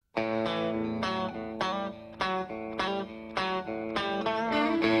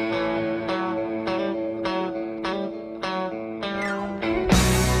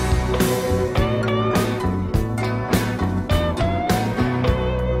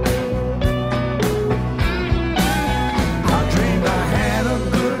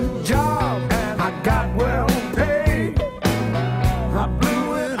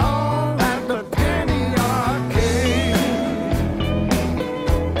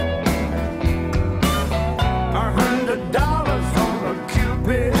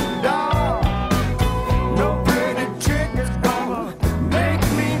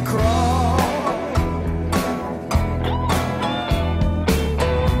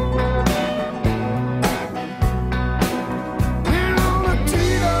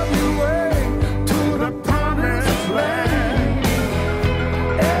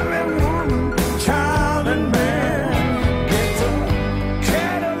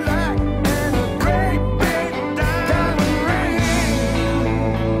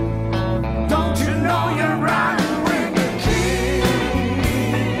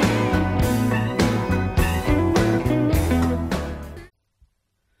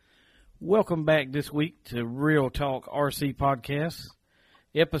Welcome back this week to Real Talk RC Podcast,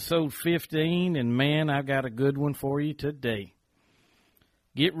 episode 15, and man, I've got a good one for you today.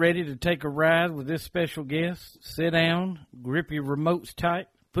 Get ready to take a ride with this special guest. Sit down, grip your remotes tight,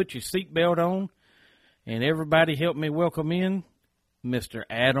 put your seatbelt on, and everybody help me welcome in Mr.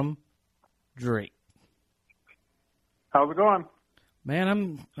 Adam Drake. How's it going?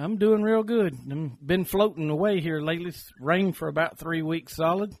 Man, I'm doing real good. I've been floating away here lately. It's rained for about 3 weeks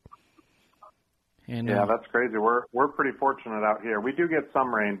solid. And, yeah, that's crazy. We're pretty fortunate out here. We do get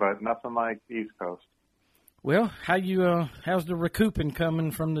some rain, but nothing like the East Coast. Well, how's the recouping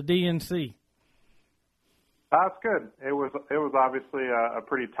coming from the DNC? That's good. It was obviously a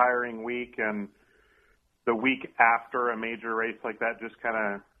pretty tiring week, and the week after a major race like that, just kind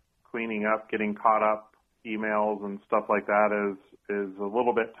of cleaning up, getting caught up, emails and stuff like that is a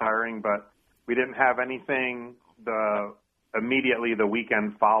little bit tiring. But we didn't have anything immediately the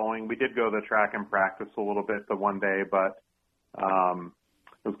weekend following. We did go to the track and practice a little bit the one day, but it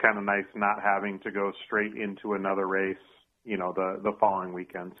was kind of nice not having to go straight into another race, the following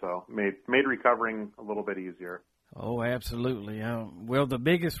weekend. So made recovering a little bit easier. Oh, absolutely. Well, the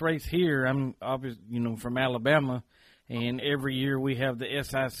biggest race here, I'm obviously, from Alabama, and every year we have the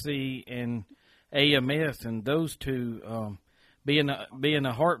SIC and AMS, and those two, being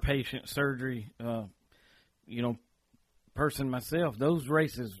a heart patient surgery, person myself, those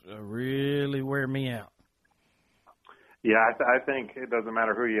races really wear me out. Yeah, I think it doesn't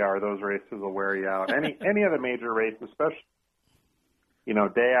matter who you are; those races will wear you out. Any of the major races, especially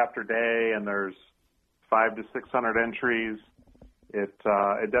day after day, and there's 500 to 600 entries. It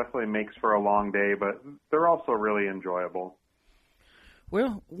definitely makes for a long day, but they're also really enjoyable.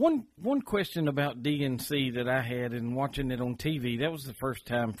 Well, one question about DNC that I had in watching it on TV, that was the first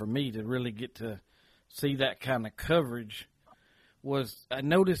time for me to really get to see that kind of coverage, was I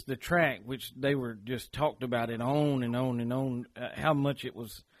noticed the track, which they were just talked about it on and on and on, how much it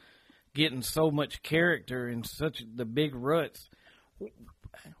was getting so much character and such the big ruts.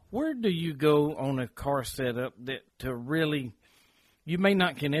 Where do you go on a car setup that to really, you may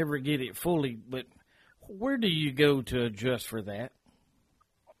not can ever get it fully, but where do you go to adjust for that?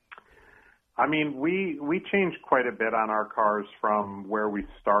 I mean, we changed quite a bit on our cars from where we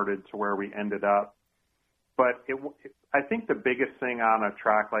started to where we ended up. But I think the biggest thing on a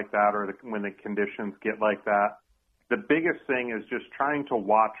track like that, or when the conditions get like that, the biggest thing is just trying to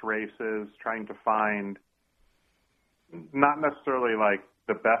watch races, trying to find not necessarily like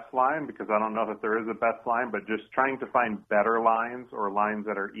the best line, because I don't know that there is a best line, but just trying to find better lines or lines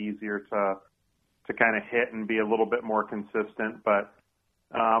that are easier to kind of hit and be a little bit more consistent. But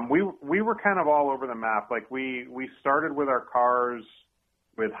we were kind of all over the map. Like we started with our cars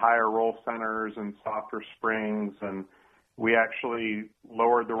with higher roll centers and softer springs, and we actually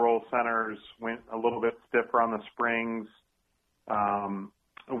lowered the roll centers, went a little bit stiffer on the springs.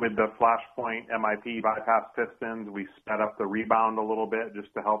 With the Flashpoint MIP bypass pistons, we sped up the rebound a little bit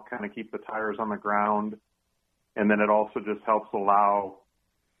just to help kind of keep the tires on the ground. And then it also just helps allow,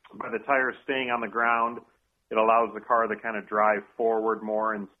 by the tires staying on the ground, it allows the car to kind of drive forward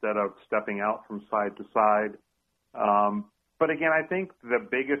more instead of stepping out from side to side. But again, I think the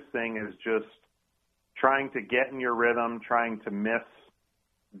biggest thing is just trying to get in your rhythm, trying to miss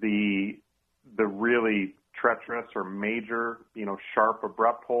the really treacherous or major, sharp,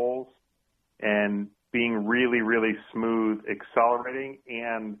 abrupt holes, and being really, really smooth accelerating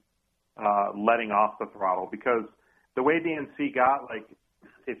and letting off the throttle. Because the way DNC got, like,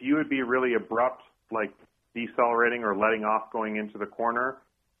 if you would be really abrupt, like decelerating or letting off going into the corner,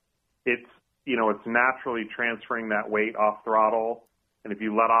 it's naturally transferring that weight off throttle. And if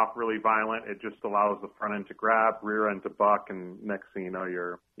you let off really violent, it just allows the front end to grab, rear end to buck, and next thing you know,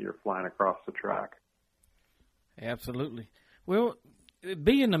 you're flying across the track. Absolutely. Well,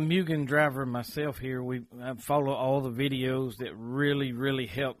 being a Mugen driver myself here, I follow all the videos that really, really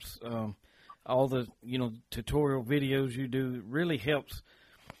helps. All the tutorial videos you do really helps.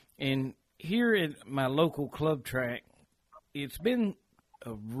 And here at my local club track, it's been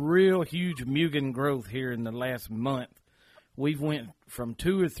a real huge Mugen growth here in the last month. We've went from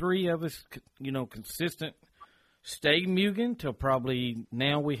 2 or 3 of us, consistent stay Mugen to probably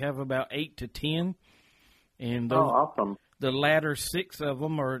now we have about 8 to 10. And those, awesome. The latter 6 of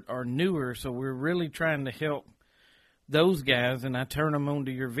them are newer, so we're really trying to help those guys, and I turn them on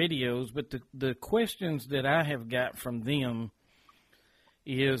to your videos. But the questions that I have got from them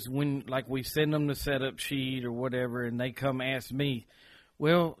is when, like, we send them the setup sheet or whatever, and they come ask me,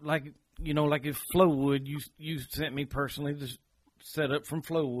 well, like if Flowwood, you sent me personally the setup from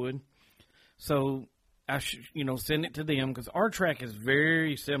Flowwood, so I send it to them, because our track is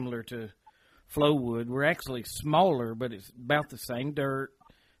very similar to Flowwood. We're actually smaller, but it's about the same dirt,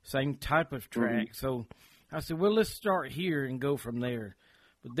 same type of track. Mm-hmm. So I said, well, let's start here and go from there.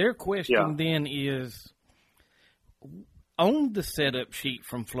 But their question then is, on the setup sheet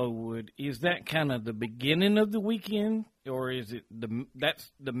from Flowwood, is that kind of the beginning of the weekend, or is it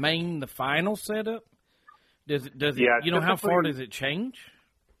that's the final setup? Does it you know, how far does it change?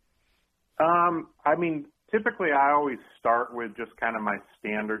 I mean, typically I always start with just kind of my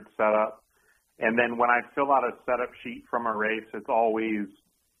standard setup. And then when I fill out a setup sheet from a race, it's always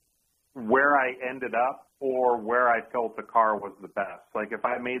where I ended up or where I felt the car was the best. Like if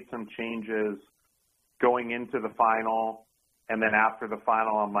I made some changes going into the final and then after the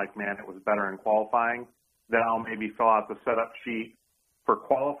final, I'm like, man, it was better in qualifying, then I'll maybe fill out the setup sheet for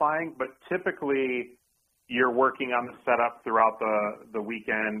qualifying. But typically you're working on the setup throughout the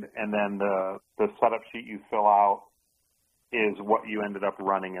weekend, and then the setup sheet you fill out is what you ended up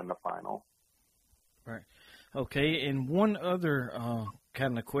running in the final. Right. Okay, and one other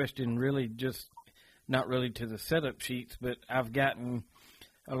kind of question, really just not really to the setup sheets, but I've gotten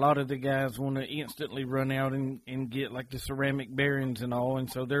a lot of the guys want to instantly run out and get like the ceramic bearings and all, and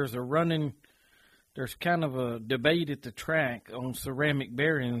so there's kind of a debate at the track on ceramic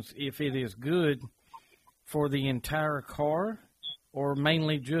bearings, if it is good for the entire car or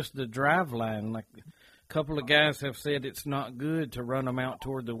mainly just the drive line. Like a couple of guys have said it's not good to run them out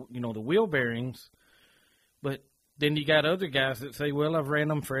toward the wheel bearings, but then you got other guys that say, well, I've ran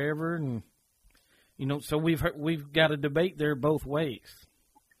them forever, and so we've got a debate there both ways.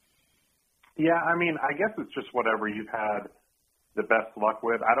 Yeah, I mean, I guess it's just whatever you've had the best luck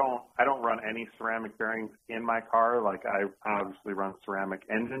with. I don't run any ceramic bearings in my car. Like I obviously run ceramic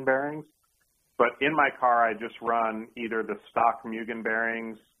engine bearings, but in my car I just run either the stock Mugen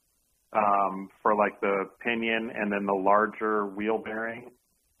bearings for like the pinion and then the larger wheel bearing,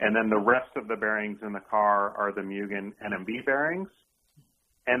 and then the rest of the bearings in the car are the Mugen NMB bearings.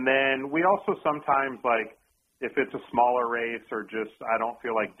 And then we also sometimes, like, if it's a smaller race or just I don't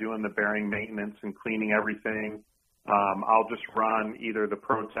feel like doing the bearing maintenance and cleaning everything, I'll just run either the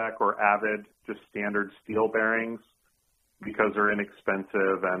ProTech or Avid, just standard steel bearings, because they're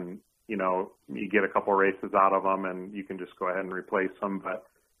inexpensive and, you get a couple races out of them and you can just go ahead and replace them. But,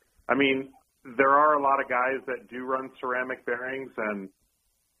 I mean, there are a lot of guys that do run ceramic bearings, and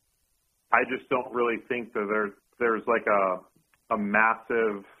I just don't really think that there's like a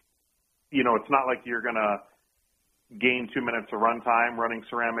massive, it's not like you're going to gain 2 minutes of run time running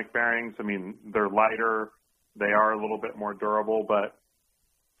ceramic bearings. I mean, they're lighter. They are a little bit more durable. But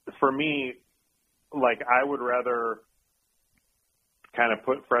for me, like, I would rather kind of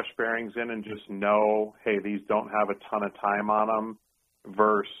put fresh bearings in and just know, hey, these don't have a ton of time on them,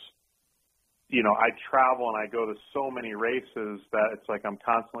 versus, I travel and I go to so many races that it's like I'm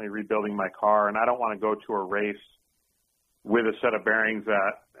constantly rebuilding my car, and I don't want to go to a race with a set of bearings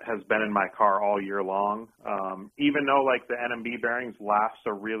that has been in my car all year long. Even though like the NMB bearings last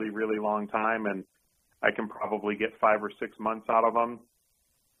a really, really long time and I can probably get 5 or 6 months out of them,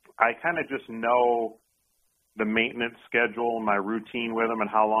 I kind of just know the maintenance schedule, my routine with them, and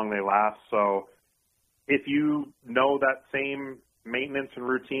how long they last. So if you know that same maintenance and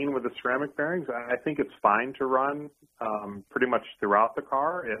routine with the ceramic bearings, I think it's fine to run pretty much throughout the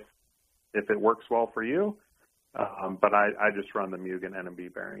car if it works well for you. But I just run the Mugen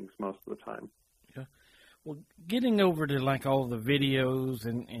NMB bearings most of the time. Yeah. Well, getting over to like all the videos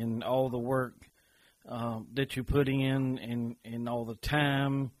and all the work that you put in and all the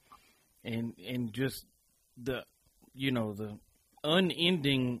time and just the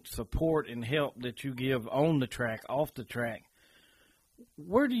unending support and help that you give on the track, off the track,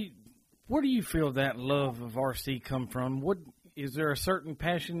 where do you feel that love of RC come from? Is there a certain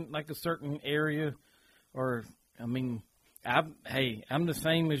passion, like a certain area, or I mean, I'm the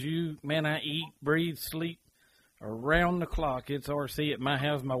same as you, man. I eat, breathe, sleep around the clock. It's RC at my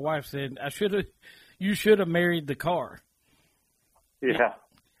house. My wife said you should have married the car. Yeah,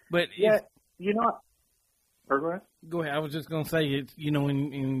 but Or go ahead. Go ahead. I was just going to say, it's,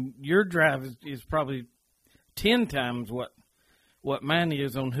 in your drive is probably 10 times what mine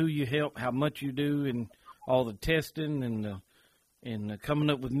is on who you help, how much you do, and all the testing and coming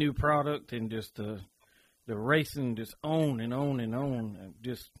up with new product, and just the racing just on and on and on.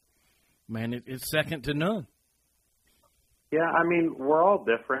 Just, man, it's second to none. Yeah, I mean, we're all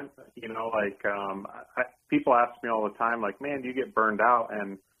different. People ask me all the time, like, man, do you get burned out?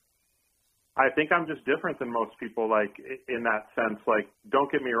 And I think I'm just different than most people, like, in that sense. Like,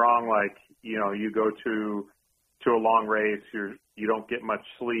 don't get me wrong, like, you go to a long race, you don't get much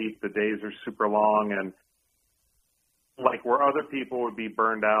sleep, the days are super long, and like where other people would be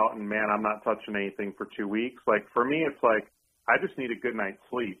burned out and, man, I'm not touching anything for 2 weeks. Like for me, it's like I just need a good night's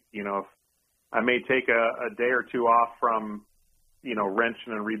sleep. You know, if I may take a day or two off from, you know,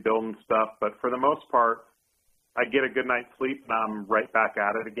 wrenching and rebuilding stuff, but for the most part, I get a good night's sleep and I'm right back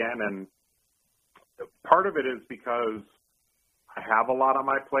at it again. And part of it is because I have a lot on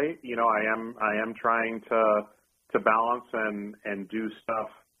my plate. You know, I am trying to balance and do stuff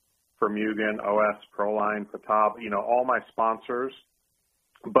for Mugen, OS, Proline, Patab, you know, all my sponsors.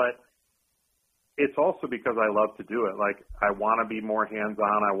 But it's also because I love to do it. Like, I want to be more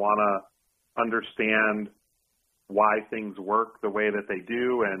hands-on. I want to understand why things work the way that they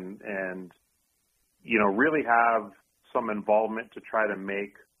do and, you know, really have some involvement to try to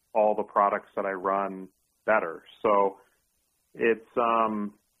make all the products that I run better. So it's,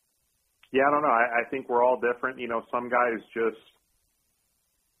 yeah, I don't know. I think we're all different. You know, some guys just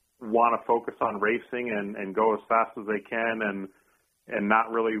want to focus on racing and go as fast as they can and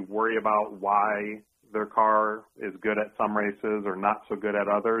not really worry about why their car is good at some races or not so good at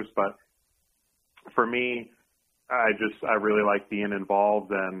others. But for me, I really like being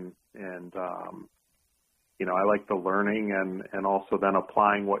involved and you know, I like the learning and also then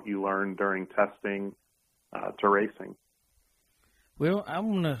applying what you learn during testing to racing. Well, I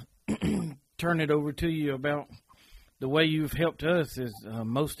want to turn it over to you about the way you've helped us. Is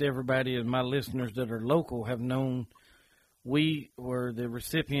most everybody of my listeners that are local have known we were the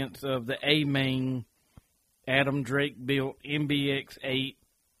recipients of the A-Main Adam Drake built MBX-8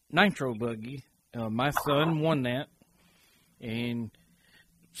 Nitro buggy. My son won that, and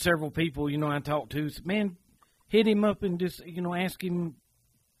several people, you know, I talked to said, man, hit him up and just, you know, ask him,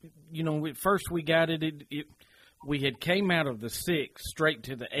 you know, at first we got it we had came out of the 6 straight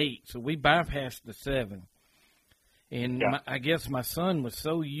to the 8, so we bypassed the 7. And yeah. I guess my son was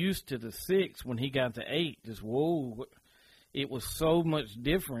so used to the 6 when he got the 8, just, whoa, it was so much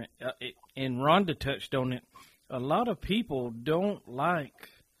different. And Rhonda touched on it. A lot of people don't like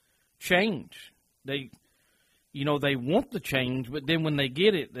change. They, you know, they want the change, but then when they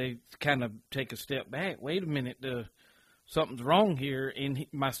get it, they kind of take a step back. Wait a minute, something's wrong here. And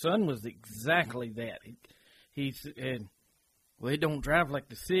my son was exactly that. He said, well, it don't drive like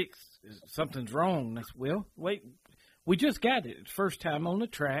the 6. Something's wrong. I said, well, wait, we just got it. It's first time on the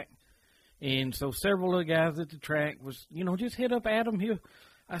track. And so several of the guys at the track was, you know, just hit up Adam here.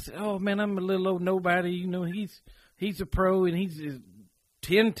 I said, oh, man, I'm a little old nobody. You know, he's a pro and he's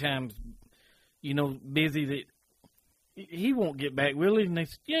 10 times, you know, busy that he won't get back, will he? And they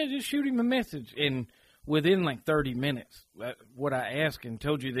said, yeah, just shoot him a message. And within like 30 minutes, what I asked and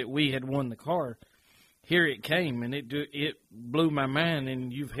told you that we had won the car, here it came, and it blew my mind,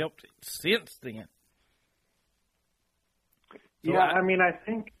 and you've helped since then. So yeah, I mean, I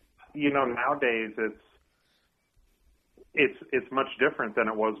think, you know, nowadays it's much different than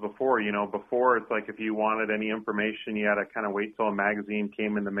it was before. You know, before it's like if you wanted any information, you had to kind of wait till a magazine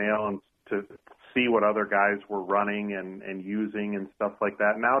came in the mail and to see what other guys were running and using and stuff like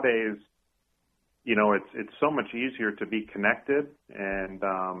that. Nowadays, you know, it's so much easier to be connected. And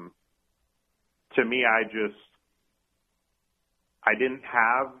to me, I didn't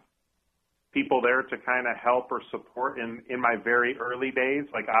have people there to kind of help or support in my very early days.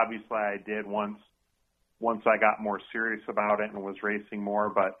 Like, obviously I did once I got more serious about it and was racing more.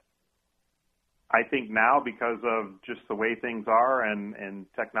 But I think now, because of just the way things are and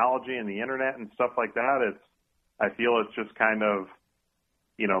technology and the internet and stuff like that, I feel it's just kind of,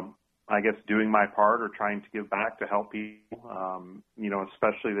 you know, I guess doing my part or trying to give back to help people, you know,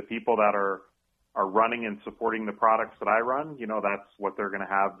 especially the people that are running and supporting the products that I run. You know, that's what they're going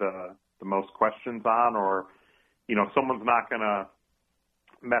to have the most questions on, or, you know, someone's not going to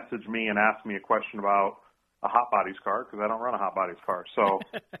message me and ask me a question about a hot bodies car because I don't run a hot bodies car. So,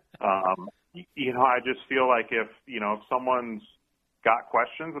 you know, I just feel like if someone's got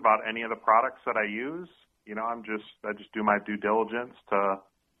questions about any of the products that I use, you know, I just do my due diligence to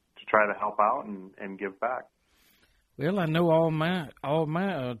try to help out and give back. Well, I know all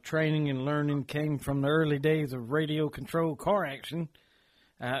my training and learning came from the early days of radio controlled car action.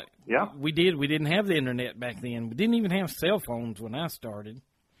 Yeah, we didn't have the internet back then. We didn't even have cell phones when I started.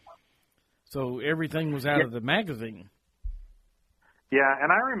 So everything was out of the magazine. Yeah,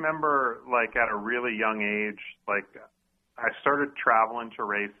 and I remember, like, at a really young age, like, I started traveling to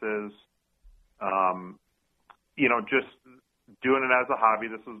races, you know, just doing it as a hobby.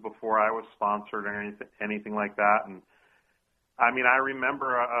 This was before I was sponsored or anything like that. And, I mean, I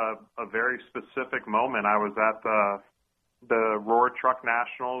remember a very specific moment. I was at the Roar Truck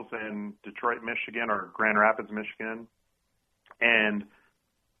Nationals in Detroit, Michigan, or Grand Rapids, Michigan. And,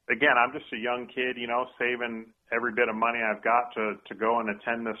 again, I'm just a young kid, you know, saving every bit of money I've got to go and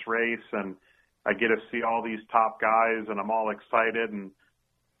attend this race, and I get to see all these top guys, and I'm all excited. And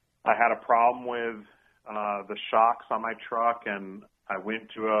I had a problem with the shocks on my truck, and I went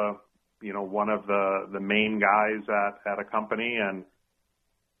to one of the main guys at a company and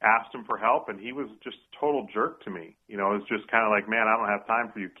asked him for help, and he was just a total jerk to me. It was just kind of like, man, I don't have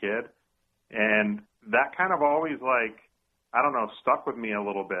time for you, kid. And that kind of always, like, I don't know, stuck with me a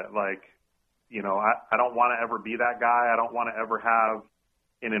little bit. Like, I don't want to ever be that guy. I don't want to ever have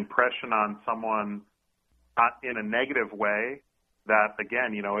an impression on someone in a negative way that,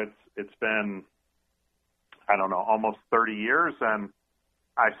 again, it's been, I don't know, almost 30 years, and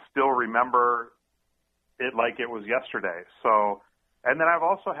I still remember it like it was yesterday. So, and then I've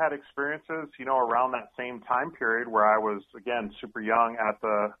also had experiences, around that same time period where I was, again, super young at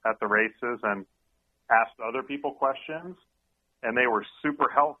the races and asked other people questions, and they were super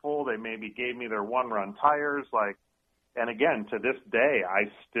helpful. They maybe gave me their one-run tires, and again, to this day,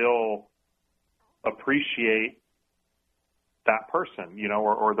 I still appreciate that person,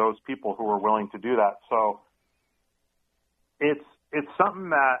 or those people who are willing to do that. So it's something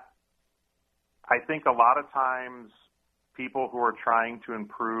that I think a lot of times people who are trying to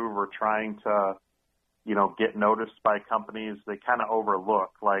improve or trying to, get noticed by companies, they kind of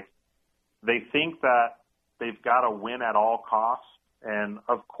overlook. Like, they think that they've got to win at all costs. And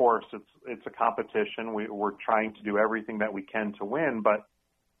of course, it's a competition. We're trying to do everything that we can to win. But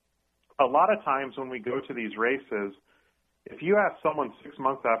a lot of times when we go to these races, if you ask someone 6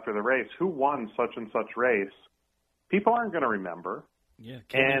 months after the race, who won such and such race, people aren't going to remember. Yeah,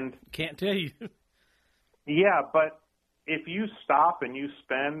 can't tell you. Yeah, but if you stop and you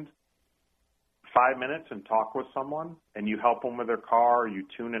spend 5 minutes and talk with someone and you help them with their car, or you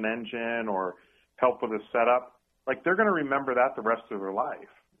tune an engine or help with a setup, like, they're going to remember that the rest of their life.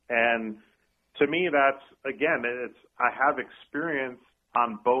 And to me, that's, again, I have experience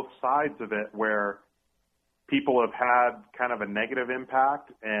on both sides of it where people have had kind of a negative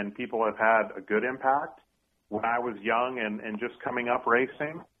impact and people have had a good impact when I was young and just coming up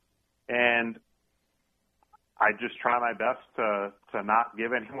racing. And I just try my best to not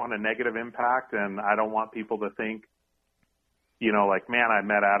give anyone a negative impact, and I don't want people to think, like, man, I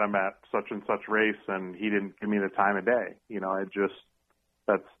met Adam at such and such race and he didn't give me the time of day.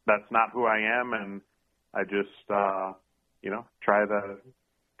 That's not who I am, and I just try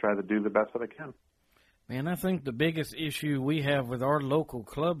to do the best that I can. Man, I think the biggest issue we have with our local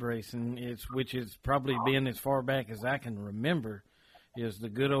club racing which has probably been as far back as I can remember, is the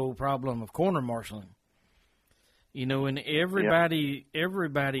good old problem of corner marshaling. And everybody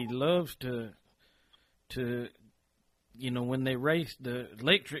loves to when they race the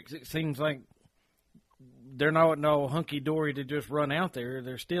electrics, it seems like they're not no hunky-dory to just run out there.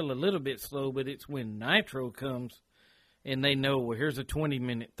 They're still a little bit slow, but it's when nitro comes and they know, well, here's a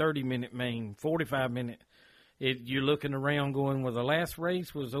 20-minute, 30-minute main, 45-minute. You're looking around going, well, the last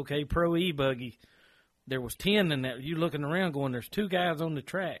race was, okay, Pro E-Buggy. There was 10 in that. You're looking around going, there's 2 guys on the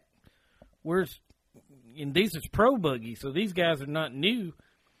track. And these is Pro Buggy, so these guys are not new.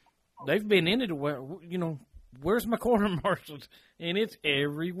 They've been in it a while, where's my corner marshals? And it's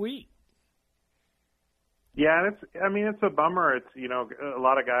every week. Yeah, and it's a bummer. It's, a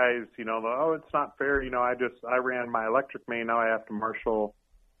lot of guys, oh, it's not fair. I ran my electric main. Now I have to marshal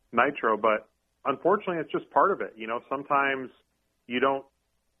nitro. But unfortunately, it's just part of it. Sometimes you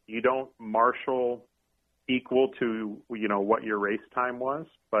don't marshal equal to, what your race time was.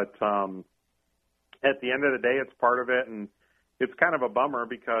 But at the end of the day, it's part of it. And it's kind of a bummer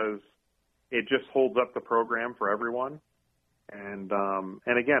because it just holds up the program for everyone. And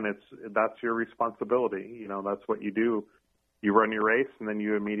again, that's your responsibility. That's what you do. You run your race and then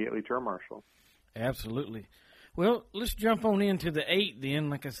you immediately turn marshal. Absolutely. Well, let's jump on into the 8 then,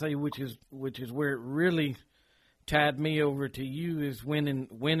 like I say, which is where it really tied me over to you, is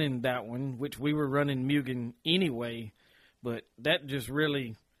winning that one, which we were running Mugen anyway, but that just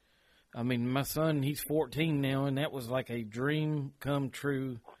really, my son, he's 14 now, and that was like a dream come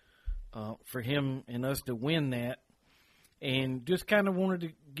true for him and us to win that. And just kind of wanted to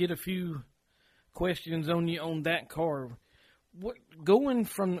get a few questions on you on that car. What, going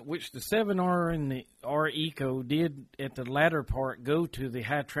from which the 7R and the R Eco did at the latter part go to the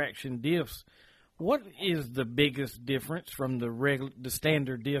high traction diffs, what is the biggest difference from the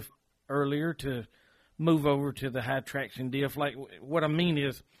standard diff earlier to move over to the high traction diff? Like, what I mean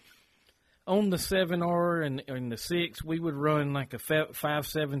is, on the 7R and the 6, we would run like a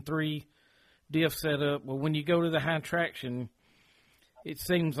 573 diff setup. Well, when you go to the high traction, it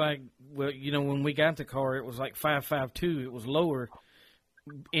seems like, well, when we got the car, it was like 552. It was lower.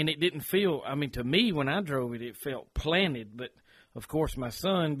 and it didn't feel, I mean, to me, when I drove it, it felt planted. But, of course, my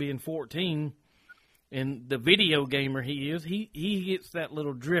son, being 14, and the video gamer he is, he gets that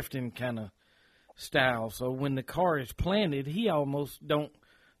little drifting kind of style. So when the car is planted, he almost don't,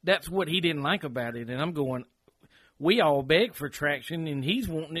 that's what he didn't like about it. And I'm going, we all beg for traction, and he's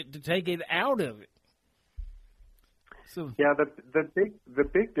wanting it to take it out of it. So yeah, the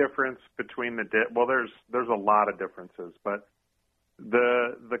big difference between there's a lot of differences, but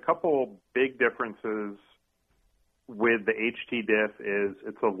the couple big differences with the HT diff is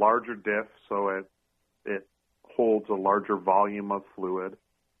it's a larger diff, so it holds a larger volume of fluid.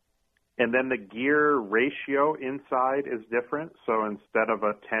 And then the gear ratio inside is different. So instead of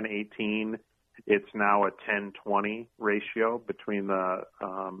a 10-18, it's now a 10-20 ratio between the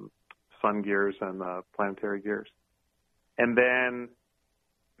sun gears and the planetary gears. And then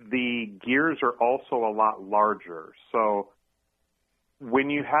the gears are also a lot larger. So when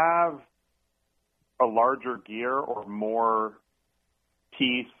you have a larger gear or more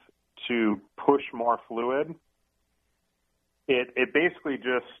teeth to push more fluid, it basically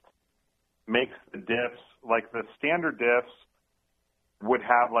just makes the diffs, like the standard diffs would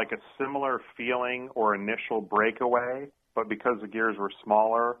have like a similar feeling or initial breakaway, but because the gears were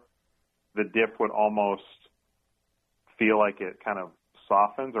smaller, the diff would almost feel like it kind of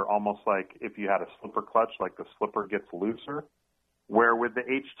softens, or almost like if you had a slipper clutch, like the slipper gets looser. Where with the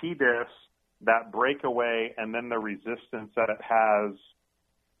HT diffs, that breakaway and then the resistance that it has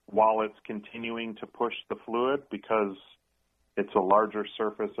while it's continuing to push the fluid, because it's a larger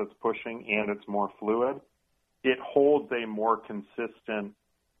surface that's pushing and it's more fluid, it holds a more consistent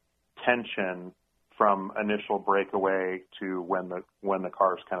tension from initial breakaway to when the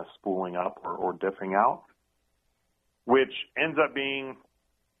car is kind of spooling up or diffing out, which ends up being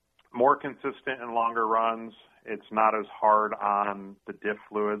more consistent in longer runs. It's not as hard on the diff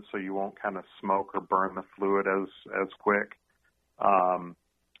fluid, so you won't kind of smoke or burn the fluid as quick.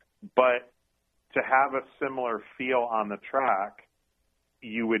 But to have a similar feel on the track,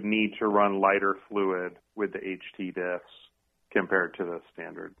 you would need to run lighter fluid with the HT diffs compared to the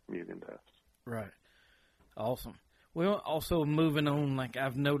standard Mugen diffs. Right. Awesome. Well, also moving on, like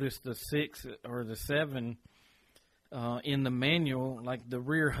I've noticed the 6 or the 7 in the manual, like the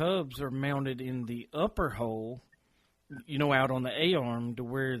rear hubs are mounted in the upper hole, out on the A-arm, to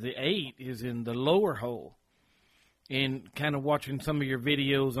where the 8 is in the lower hole. And kind of watching some of your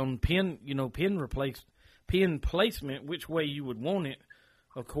videos on pin placement, which way you would want it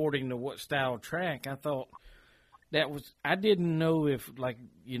according to what style track, I thought I didn't know if, like,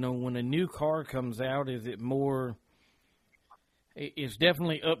 when a new car comes out, is it more, it's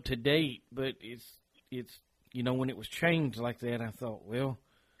definitely up to date, but it's when it was changed like that, I thought, well,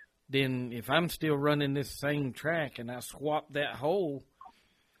 then if I'm still running this same track and I swap that hole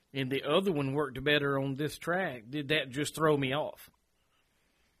and the other one worked better on this track, did that just throw me off?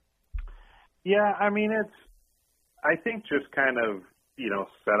 Yeah, I mean, I think just kind of,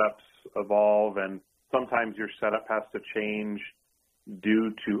 setups evolve, and sometimes your setup has to change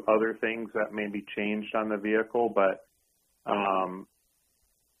due to other things that may be changed on the vehicle, but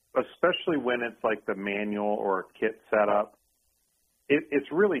especially when it's like the manual or kit setup, it's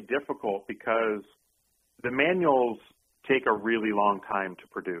really difficult because the manuals take a really long time to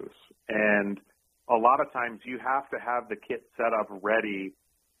produce. And a lot of times you have to have the kit set up ready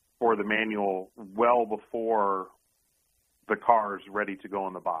for the manual well before the car is ready to go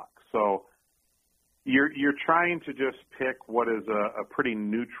in the box. So you're trying to just pick what is a pretty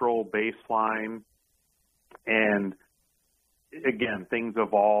neutral baseline, and again, things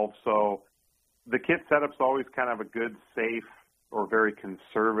evolve. So the kit setup's always kind of a good, safe, or very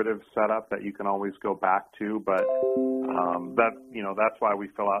conservative setup that you can always go back to. But that's why we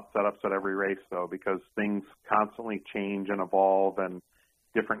fill out setups at every race, though, because things constantly change and evolve, and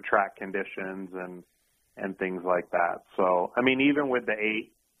different track conditions and things like that. So, I mean, even with the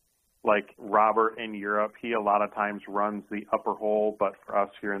 8, like Robert in Europe, he a lot of times runs the upper hole, but for us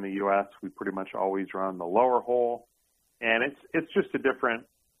here in the U.S., we pretty much always run the lower hole. And it's just a different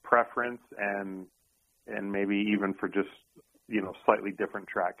preference, and maybe even for just, slightly different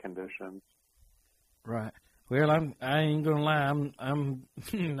track conditions. Right. Well, I ain't gonna lie.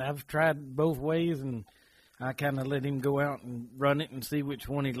 I've tried both ways, and I kind of let him go out and run it and see which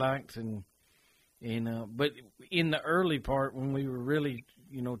one he likes, but in the early part when we were really,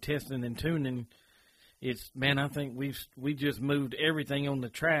 testing and tuning, I think we just moved everything on the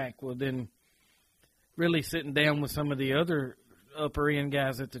track. Well, then really sitting down with some of the other upper end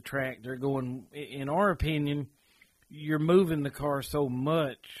guys at the track, they're going, in our opinion, you're moving the car so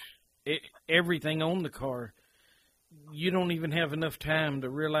much, everything on the car, you don't even have enough time to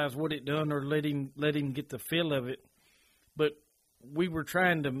realize what it done or let him get the feel of it. But we were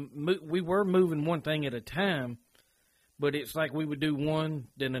trying to we were moving one thing at a time, but it's like we would do one,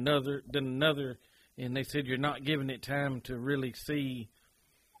 then another, and they said you're not giving it time to really see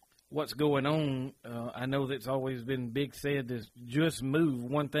what's going on. I know that's always been big said is just move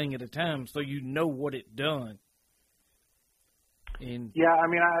one thing at a time so you know what it done. And yeah, I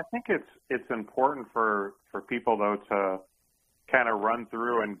mean, I think it's important for people though to kind of run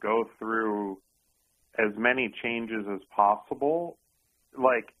through and go through as many changes as possible.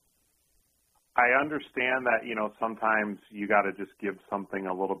 Like, I understand that, you know, sometimes you got to just give something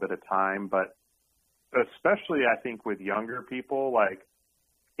a little bit of time, but especially I think with younger people, like,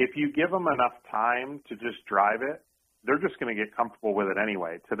 if you give them enough time to just drive it, they're just going to get comfortable with it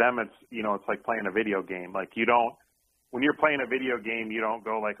anyway. To them, it's, you know, it's like playing a video game. Like, you don't, when you're playing a video game, you don't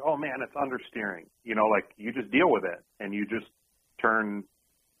go like, oh man, it's understeering. You know, like, you just deal with it and you just turn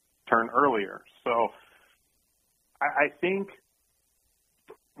earlier. So I think,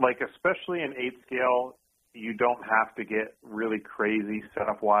 like, especially in 8 scale, you don't have to get really crazy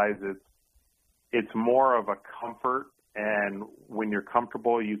setup wise. It's more of a comfort, and when you're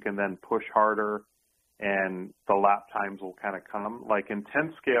comfortable, you can then push harder and the lap times will kind of come. Like in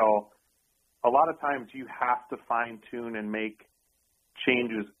 10 scale, a lot of times you have to fine tune and make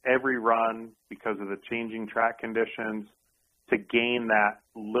changes every run because of the changing track conditions to gain that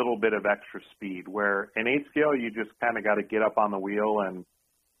little bit of extra speed, where in 8 scale, you just kind of got to get up on the wheel, and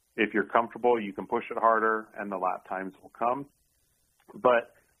if you're comfortable, you can push it harder and the lap times will come.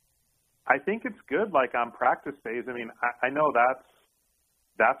 But I think it's good, like on practice days. I mean, I know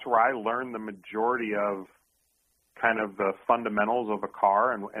that's where I learned the majority of kind of the fundamentals of a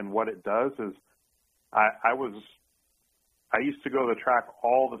car and what it does is I used to go to the track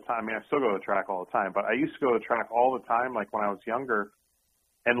all the time. I mean, I still go to the track all the time, but I used to go to the track all the time, like when I was younger,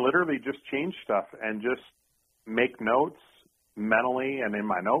 and literally just change stuff and just make notes mentally and in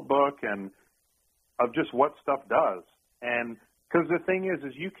my notebook and of just what stuff does. And because the thing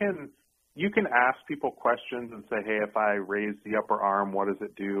is you can ask people questions and say, hey, if I raise the upper arm, what does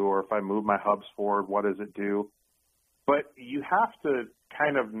it do? Or if I move my hubs forward, what does it do? But you have to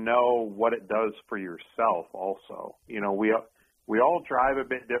kind of know what it does for yourself also. You know, we all drive a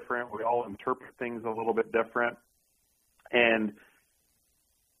bit different. We all interpret things a little bit different. And,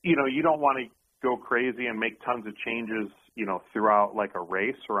 you know, you don't want to go crazy and make tons of changes, you know, throughout like a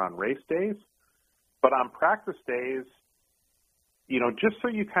race or on race days. But on practice days, you know, just so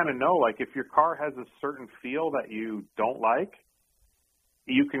you kind of know, like if your car has a certain feel that you don't like,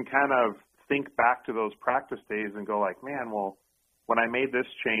 you can kind of think back to those practice days and go like, man, well, when I made this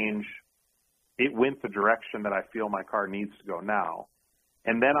change, it went the direction that I feel my car needs to go now.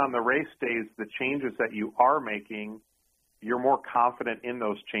 And then on the race days, the changes that you are making, you're more confident in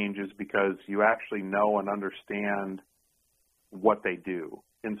those changes because you actually know and understand what they do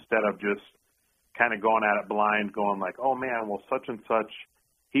instead of just kind of going at it blind, going like, oh man, well, such and such,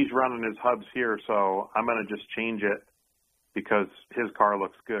 he's running his hubs here, so I'm going to just change it because his car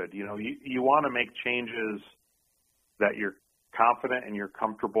looks good. You know, you want to make changes that you're confident and you're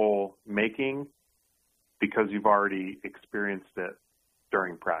comfortable making because you've already experienced it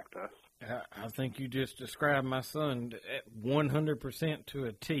during practice. I think you just described my son 100% to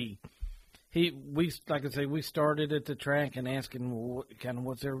a T. Like I say, we started at the track and asking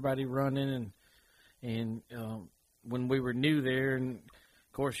what's everybody running, and when we were new there, and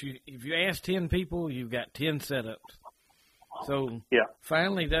of course, if you ask 10 people, you've got 10 setups. So yeah.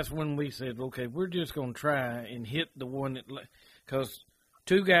 Finally, that's when we said, okay, we're just going to try and hit the one that, because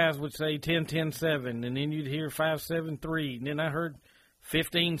 2 guys would say 10-10-7, and then you'd hear 5-7-3, and then I heard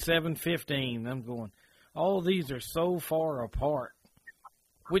 15-7-15. I'm going, all these are so far apart.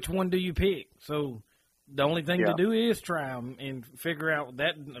 Which one do you pick? So the only thing to do is try them and figure out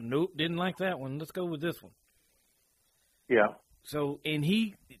that, nope, didn't like that one. Let's go with this one. Yeah. So, and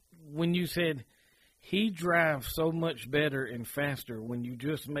when you said he drives so much better and faster when you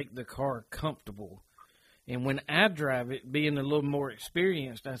just make the car comfortable. And when I drive it, being a little more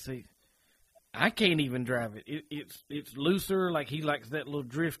experienced, I say, I can't even drive it. It's looser, like he likes that little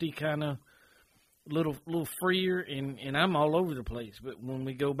drifty kind of little freer, and I'm all over the place. But when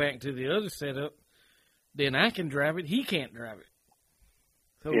we go back to the other setup, then I can drive it, he can't drive it.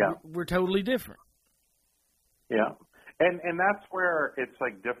 So we're totally different. Yeah. And that's where it's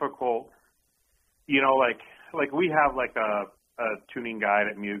like difficult, you know, like we have like a tuning guide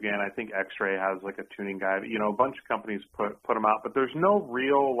at Mugen. I think X-Ray has like a tuning guide, you know, a bunch of companies put them out, but there's no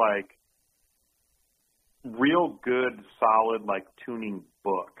real good, solid like tuning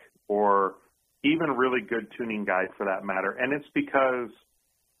book or even really good tuning guide for that matter. And it's because,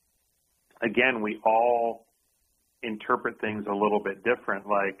 again, we all interpret things a little bit different.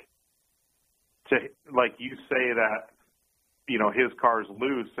 Like you say that, his car's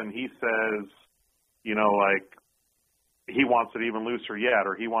loose, and he says, like he wants it even looser yet,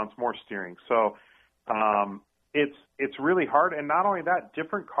 or he wants more steering. So it's really hard. And not only that,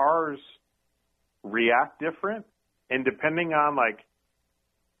 different cars react different, and depending on like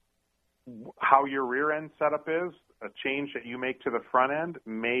how your rear end setup is, a change that you make to the front end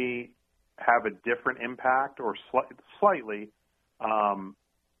may have a different impact or slightly,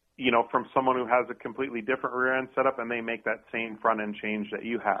 from someone who has a completely different rear end setup, and they make that same front end change that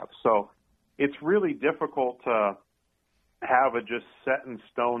you have. So it's really difficult to have a just set in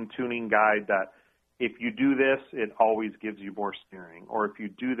stone tuning guide that if you do this, it always gives you more steering, or if you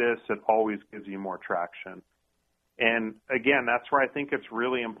do this, it always gives you more traction. And again, that's where I think it's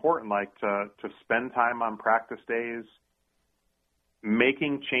really important, like to spend time on practice days,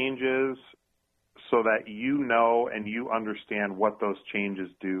 making changes so that you know and you understand what those changes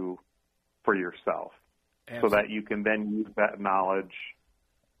do for yourself. Absolutely. So that you can then use that knowledge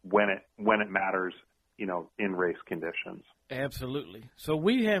when it matters, in race conditions. Absolutely. So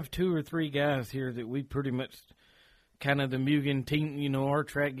we have 2 or 3 guys here that we pretty much kind of the Mugen team, our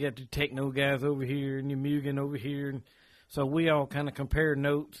track got the Techno guys over here and the Mugen over here. And so we all kind of compare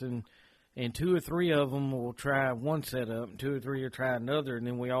notes, and 2 or 3 of them will try one setup, and 2 or 3 will try another, and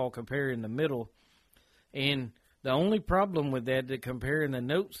then we all compare in the middle. And the only problem with that comparing the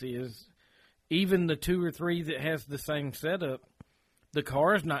notes is even the 2 or 3 that has the same setup, the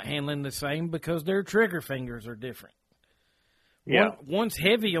car's not handling the same because their trigger fingers are different. Yeah. One's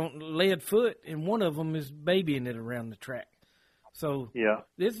heavy on lead foot, and one of them is babying it around the track. So yeah,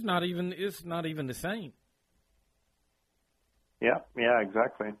 it's not even the same. Yeah,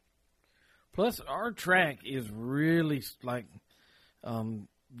 exactly. Plus, our track is really like, how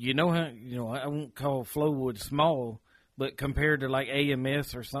I won't call Flowwood small, but compared to like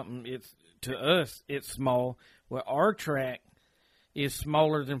AMS or something, to us it's small. Well, our track is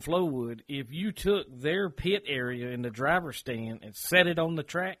smaller than Flowwood. If you took their pit area in the driver's stand and set it on the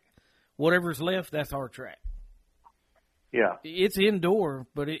track, whatever's left, that's our track. Yeah. It's indoor,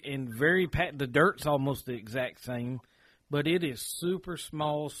 but the dirt's almost the exact same, but it is super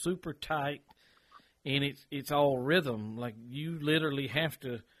small, super tight, and it's all rhythm. Like you literally have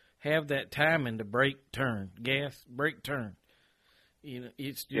to have that timing to brake, turn, gas, brake, turn.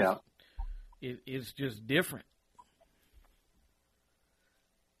 It's just it's just different.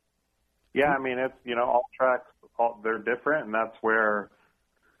 Yeah, I mean, it's, all tracks, they're different, and that's where,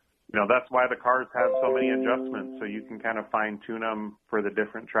 that's why the cars have so many adjustments, so you can kind of fine-tune them for the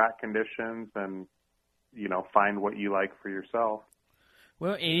different track conditions and, find what you like for yourself.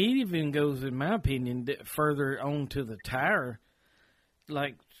 Well, and it even goes, in my opinion, further on to the tire.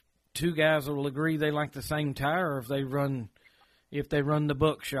 Like, 2 guys will agree they like the same tire if they run the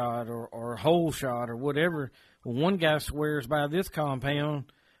buckshot or hole shot or whatever. Well, one guy swears by this compound,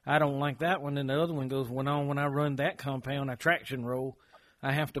 I don't like that one, and the other one goes, when I run that compound, a traction roll,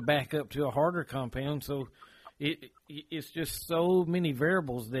 I have to back up to a harder compound. So it's just so many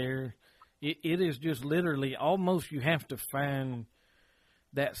variables there. It is just literally almost you have to find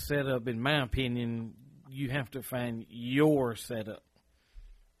that setup, in my opinion. You have to find your setup.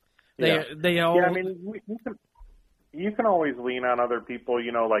 They all. Yeah, I mean, you can always lean on other people,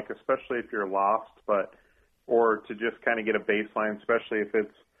 like especially if you're lost, or to just kind of get a baseline, especially if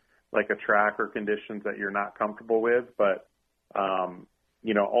it's like a track or conditions that you're not comfortable with. But,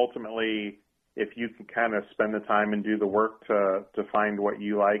 ultimately, if you can kind of spend the time and do the work to find what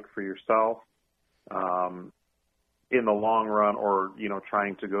you like for yourself, in the long run, or,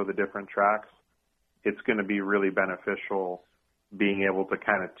 trying to go the different tracks, it's going to be really beneficial being able to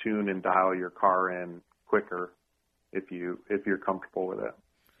kind of tune and dial your car in quicker if you're comfortable with it.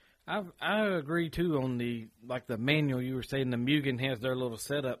 I agree too on the manual you were saying. The Mugen has their little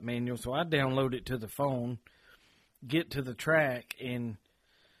setup manual, so I download it to the phone, get to the track, and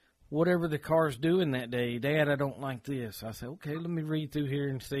whatever the car's doing that day, Dad, I don't like this. I say, okay, let me read through here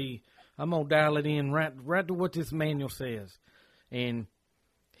and see. I'm gonna dial it in right to what this manual says, and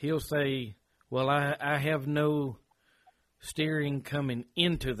he'll say, well, I have no steering coming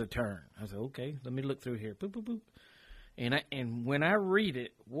into the turn. I say, okay, let me look through here. Boop, boop, boop. And when I read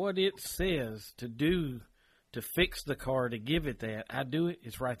it, what it says to do to fix the car, to give it that, I do it,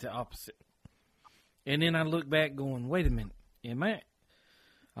 it's right the opposite. And then I look back going, wait a minute,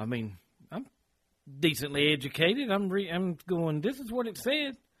 I'm decently educated. I'm going, this is what it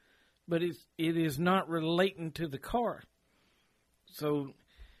said, but it is not relating to the car. So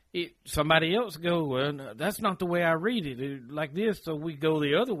somebody else go, well, no, that's not the way I read it, like this. So we go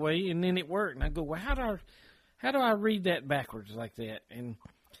the other way, and then it worked. And I go, well, how do I read that backwards like that? And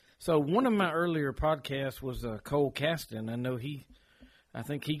so one of my earlier podcasts was Cole Caston. I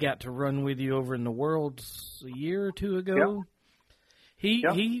think he got to run with you over in the Worlds a year or two ago.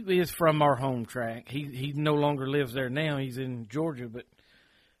 Yep. He is from our home track. He no longer lives there now. He's in Georgia, but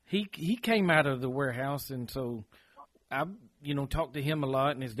he came out of the warehouse, and so I talked to him a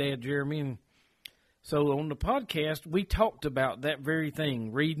lot, and his dad Jeremy, and so on the podcast we talked about that very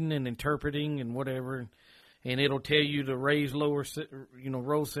thing, reading and interpreting and whatever, and it'll tell you to raise lower,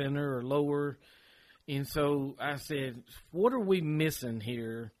 roll center or lower, and so I said, what are we missing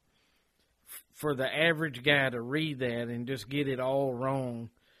here for the average guy to read that and just get it all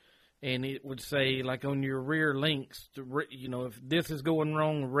wrong? And it would say, like on your rear links, if this is going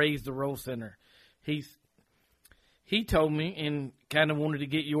wrong, raise the roll center. He told me, and kind of wanted to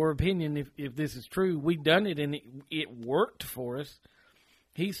get your opinion if this is true. We done it, and it worked for us.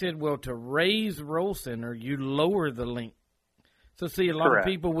 He said, well, to raise roll center, you lower the link. So, see, a lot Correct.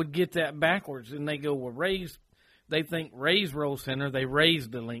 of people would get that backwards, and they go, well, they think raise roll center, they raise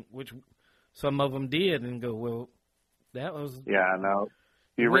the link, which some of them did, and go, well, that was... Yeah, no.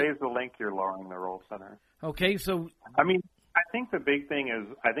 You raise the link, you're lowering the roll center. Okay, so... I mean, I think the big thing is,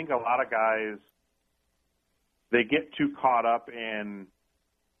 I think a lot of guys, they get too caught up in,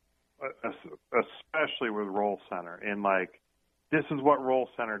 especially with roll center, in like, this is what roll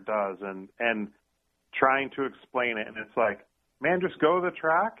center does, and trying to explain it. And it's like, man, just go to the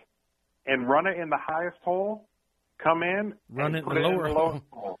track and run it in the highest hole, come in, run and it in the lower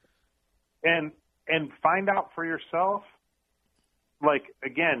hole. And find out for yourself, like,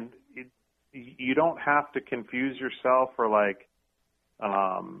 again, you don't have to confuse yourself or like,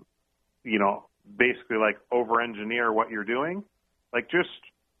 basically like over-engineer what you're doing. Like, just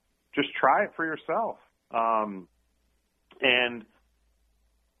try it for yourself.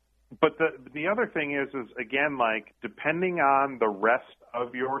 But the other thing is again, like, depending on the rest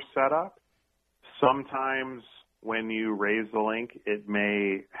of your setup, sometimes when you raise the link, it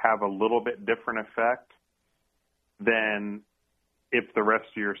may have a little bit different effect than if the rest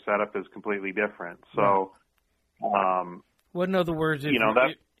of your setup is completely different. So, well, in other words,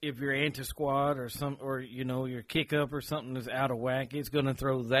 if your anti-squat or your kick up or something is out of whack, it's going to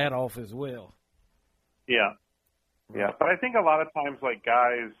throw that off as well. Yeah. Yeah. But I think a lot of times, like,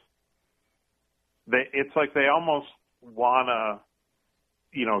 guys, it's like they almost want to,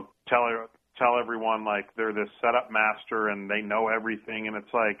 tell everyone like they're this setup master and they know everything. And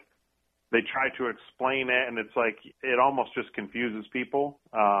it's like they try to explain it, and it's like it almost just confuses people.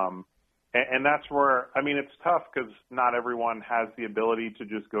 And that's where, I mean, it's tough because not everyone has the ability to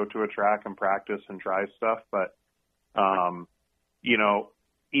just go to a track and practice and try stuff. But,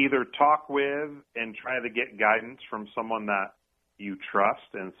 either talk with and try to get guidance from someone that you trust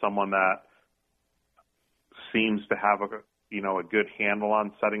and someone that seems to have a good handle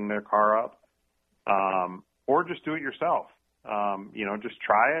on setting their car up, or just do it yourself. Just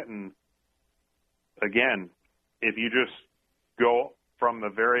try it. And again, if you just go from the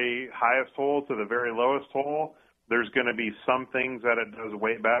very highest hole to the very lowest hole, there's going to be some things that it does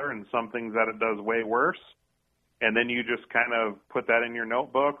way better and some things that it does way worse. And then you just kind of put that in your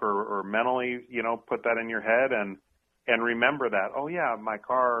notebook or mentally, put that in your head and remember that, oh yeah, my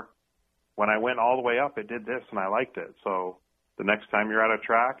car, when I went all the way up, it did this and I liked it. So the next time you're at a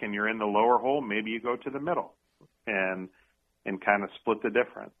track and you're in the lower hole, maybe you go to the middle and kind of split the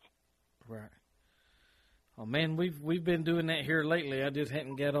difference. Right. Oh man, we've been doing that here lately. I just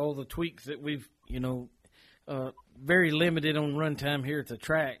hadn't got all the tweaks that we've, very limited on run time here at the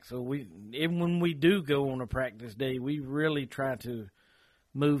track. So even when we do go on a practice day, we really try to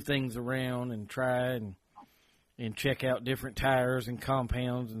move things around and try and check out different tires and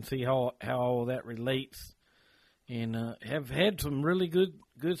compounds and see how all that relates. And have had some really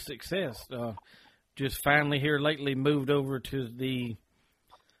good success. Just finally here lately moved over to the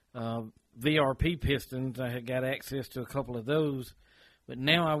VRP pistons. I had got access to a couple of those, but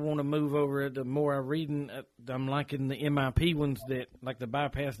now I want to move over. The more I'm reading, I'm liking the MIP ones that, like the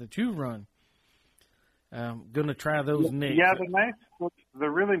bypass that you run. I'm gonna try those next. Yeah, the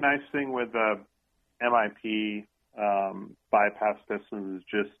really nice thing with the MIP bypass pistons is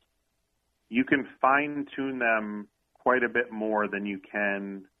just you can fine tune them quite a bit more than you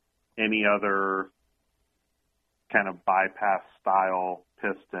can any other kind of bypass style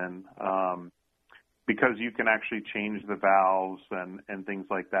piston, because you can actually change the valves and things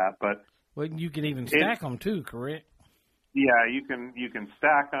like that. But you can even stack them too, correct? Yeah, you can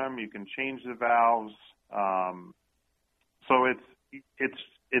stack them. You can change the valves. So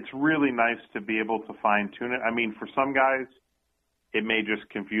it's really nice to be able to fine tune it. I mean, for some guys, it may just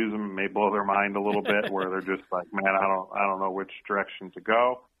confuse them, it may blow their mind a little bit, where they're just like, man, I don't know which direction to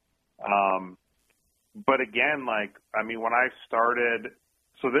go. But again, like, I mean, when I started,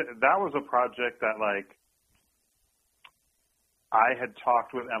 so that was a project that, like, I had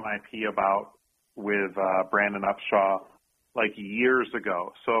talked with MIP about with Brandon Upshaw like years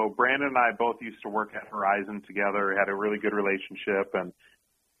ago. So Brandon and I both used to work at Horizon together, had a really good relationship, and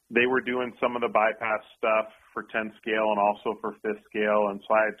they were doing some of the bypass stuff for 10 scale and also for 5th scale. And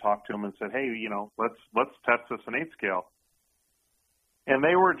so I had talked to them and said, hey, you know, let's test this in 8 scale. And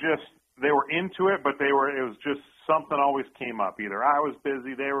they were into it, but it was just something always came up. Either I was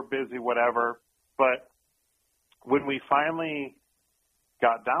busy, they were busy, whatever. But when we finally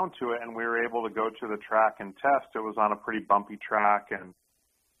got down to it and we were able to go to the track and test, it was on a pretty bumpy track. And,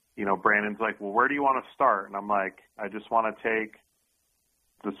 you know, Brandon's like, well, where do you want to start? And I'm like, I just want to take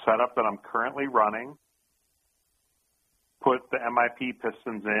the setup that I'm currently running, put the MIP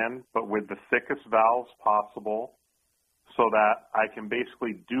pistons in, but with the thickest valves possible, so that I can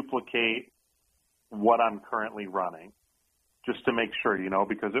basically duplicate what I'm currently running, just to make sure, you know,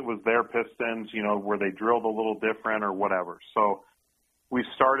 because it was their pistons, you know, where they drilled a little different or whatever. So we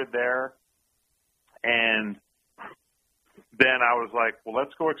started there, and then I was like, well,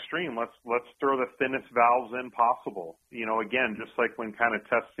 let's go extreme. Let's throw the thinnest valves in possible. You know, again, just like when kind of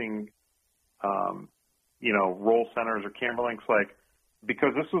testing, you know, roll centers or camber links, like,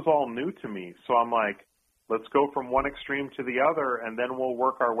 because this was all new to me. So I'm like, let's go from one extreme to the other, and then we'll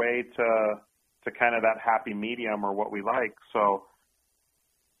work our way to kind of that happy medium or what we like. So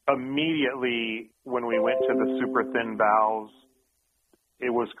immediately when we went to the super thin valves, it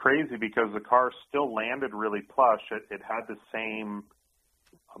was crazy because the car still landed really plush. It had the same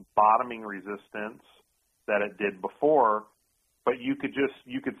bottoming resistance that it did before, but you could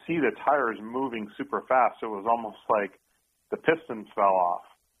see the tires moving super fast. So it was almost like the pistons fell off.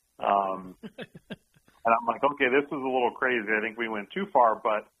 And I'm like, okay, this is a little crazy. I think we went too far,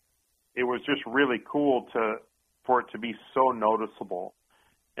 but it was just really cool for it to be so noticeable.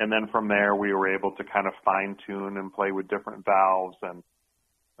 And then from there, we were able to kind of fine tune and play with different valves. And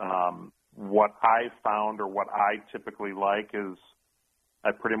what I found, or what I typically like, is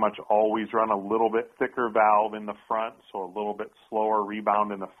I pretty much always run a little bit thicker valve in the front, so a little bit slower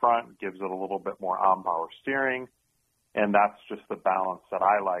rebound in the front, gives it a little bit more on-power steering. And that's just the balance that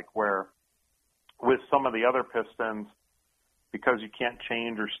I like, where with some of the other pistons, because you can't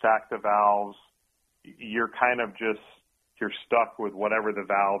change or stack the valves, you're stuck with whatever the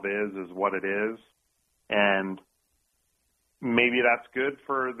valve is what it is. And maybe that's good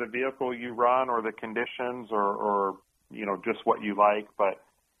for the vehicle you run or the conditions or you know, just what you like. But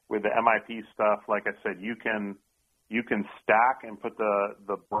with the MIP stuff, like I said, you can stack and put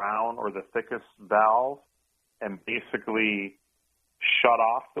the brown or the thickest valve and basically shut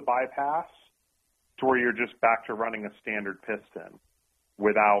off the bypass to where you're just back to running a standard piston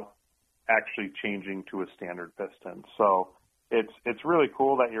without actually changing to a standard piston. So it's really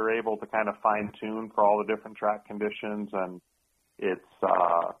cool that you're able to kind of fine tune for all the different track conditions, and it's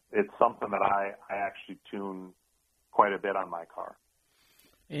something that I actually tune quite a bit on my car.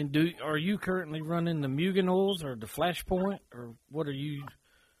 And are you currently running the Mugen oils or the Flashpoint, or what are you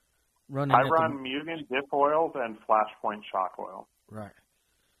running? I run Mugen dip oils and Flashpoint shock oil. Right.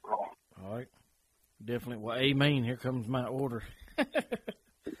 All right. Definitely. Well, amen. Here comes my order. I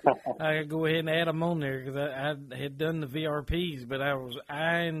gotta go ahead and add them on there because I had done the VRPs, but I was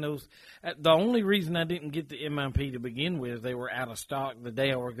eyeing those. The only reason I didn't get the MIP to begin with, they were out of stock the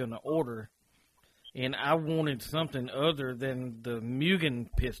day I was going to order, and I wanted something other than the Mugen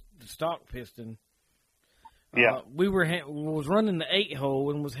the stock piston. Yeah. We was running the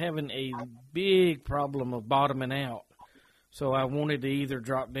 8-hole and was having a big problem of bottoming out. So I wanted to either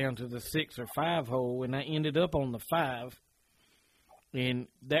drop down to the 6 or 5-hole, and I ended up on the 5, and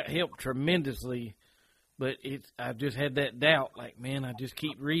that helped tremendously. But I just had that doubt, like, man, I just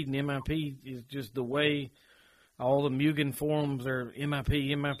keep reading MIP is just the way all the Mugen forums are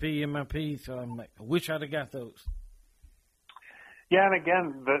MIP. So I'm like, I wish I'd have got those. Yeah, and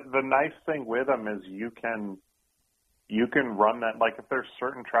again, the nice thing with them is you can run that, like if there's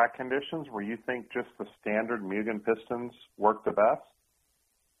certain track conditions where you think just the standard Mugen pistons work the best,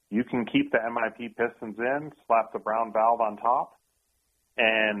 you can keep the MIP pistons in, slap the brown valve on top,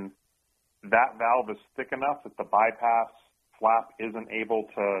 and that valve is thick enough that the bypass flap isn't able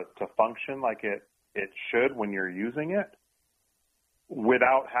to function like it should when you're using it,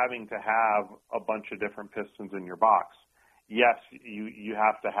 without having to have a bunch of different pistons in your box. Yes, you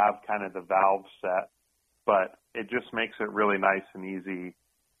have to have kind of the valve set, but it just makes it really nice and easy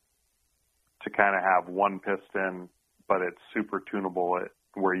to kind of have one piston, but it's super tunable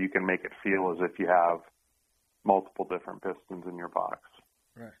where you can make it feel as if you have multiple different pistons in your box.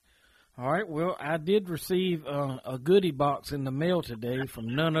 Right. All right. Well, I did receive a goodie box in the mail today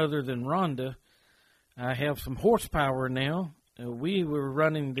from none other than Rhonda. I have some horsepower now. We were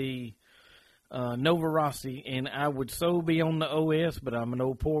running the Nova Rossi, and I would so be on the OS, but I'm an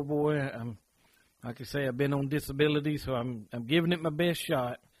old poor boy. Like I say, I've been on disability, so I'm giving it my best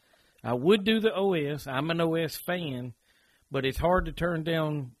shot. I would do the OS. I'm an OS fan, but it's hard to turn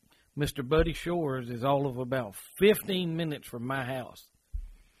down. Mr. Buddy Shores is all of about 15 minutes from my house.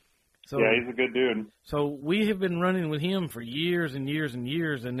 So, yeah, he's a good dude. So we have been running with him for years and years and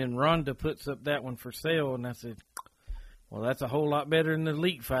years, and then Rhonda puts up that one for sale, and I said, well, that's a whole lot better than the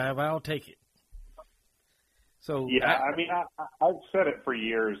Elite 5. I'll take it. So yeah, I've said it for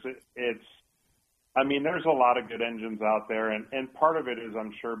years. There's a lot of good engines out there, and part of it is,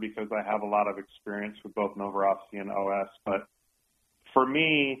 I'm sure, because I have a lot of experience with both Nova Rossi and OS. But for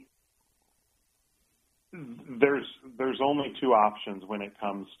me, there's only two options when it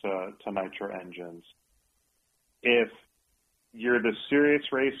comes to nitro engines. If you're the serious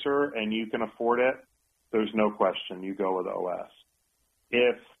racer and you can afford it, there's no question you go with OS.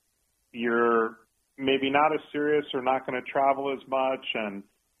 If you're maybe not as serious or not going to travel as much and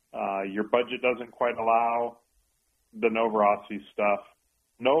your budget doesn't quite allow the Nova Rossi stuff,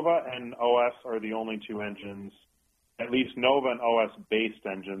 Nova and OS are the only two engines, at least Nova and OS-based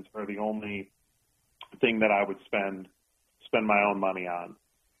engines are the only thing that I would spend my own money on.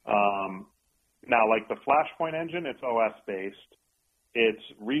 Now, like the Flashpoint engine, it's OS-based. It's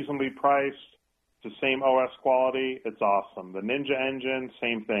reasonably priced. It's the same OS quality. It's awesome. The Ninja engine,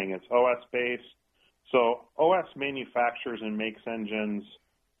 same thing. It's OS-based. So OS manufactures and makes engines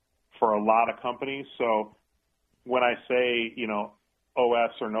for a lot of companies. So when I say,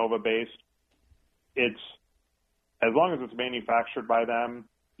 OS or Nova-based, it's as long as it's manufactured by them,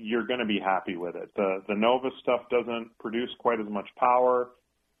 you're going to be happy with it. The Nova stuff doesn't produce quite as much power.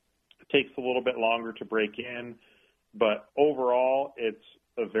 It takes a little bit longer to break in, but overall, it's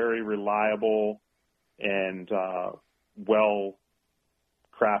a very reliable and well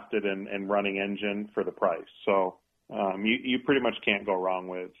crafted and running engine for the price. So you pretty much can't go wrong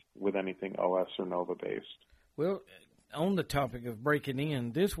with anything OS or Nova based. Well, on the topic of breaking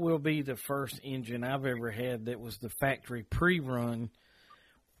in, this will be the first engine I've ever had that was the factory pre-run.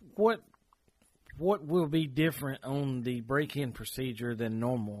 What will be different on the break-in procedure than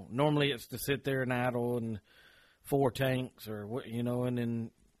normal? Normally, it's to sit there and idle and 4 tanks, or and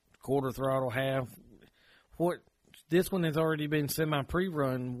then quarter throttle, half. This one has already been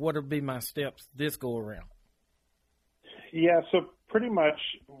semi-pre-run. What would be my steps this go around? Yeah, so pretty much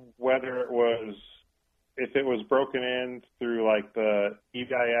whether if it was broken in through like the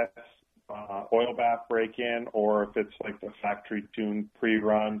EBIS oil bath break-in, or if it's like the factory tuned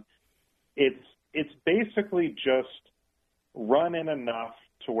pre-run, it's basically just run in enough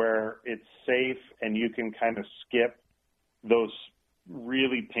to where it's safe and you can kind of skip those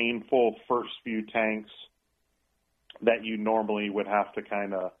really painful first few tanks that you normally would have to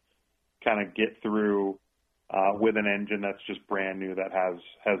kind of get through with an engine that's just brand new that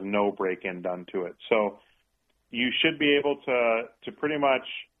has no break-in done to it. So you should be able to pretty much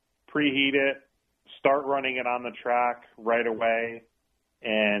preheat it, start running it on the track right away,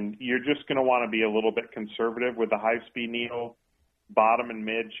 and you're just going to want to be a little bit conservative with the high-speed needle. Bottom and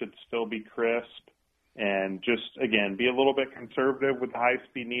mid should still be crisp, and just, again, be a little bit conservative with the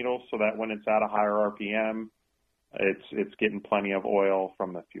high-speed needle so that when it's at a higher RPM, it's getting plenty of oil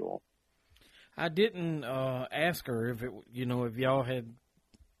from the fuel. I didn't ask her if y'all had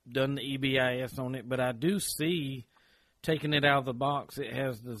done the EBIS on it, but I do see, taking it out of the box, it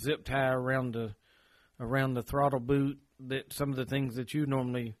has the zip tie around the throttle boot, that some of the things that you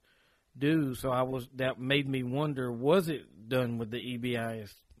normally do. So that made me wonder, was it done with the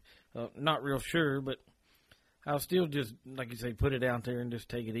EBIS? Not real sure, but I'll still just, like you say, put it out there and just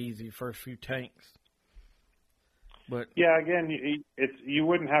take it easy first few tanks. But yeah, again, you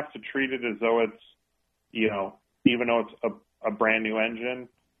wouldn't have to treat it as though it's, even though it's a brand new engine,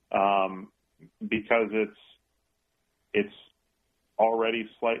 because it's already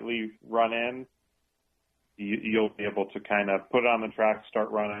slightly run in. You'll be able to kind of put it on the track, start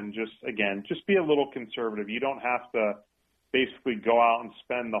running. Just be a little conservative. You don't have to basically go out and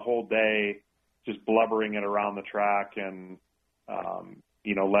spend the whole day just blubbering it around the track and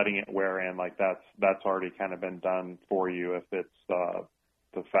letting it wear in. Like that's already kind of been done for you if it's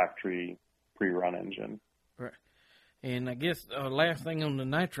the factory pre-run engine. Right. And I guess last thing on the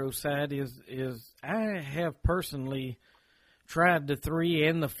nitro side is I have personally tried the 3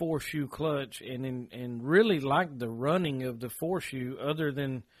 and the 4 shoe clutch, and really liked the running of the 4 shoe. Other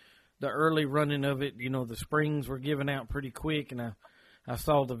than the early running of it, the springs were giving out pretty quick, and I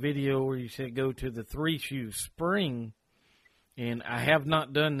saw the video where you said go to the 3 shoe spring, and I have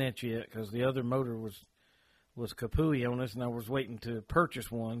not done that yet because the other motor was kapooey on us, and I was waiting to purchase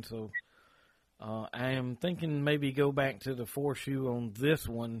one. So I am thinking maybe go back to the 4 shoe on this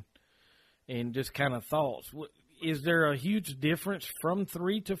one, and just kind of thoughts. Is there a huge difference from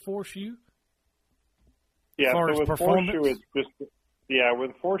 3 to 4 shoe? Yeah, as far so as with performance? 4 shoe, it's just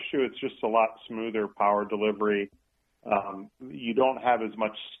with 4 shoe, it's just a lot smoother power delivery. You don't have as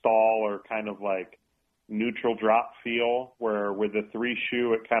much stall or kind of like neutral drop feel, where with the 3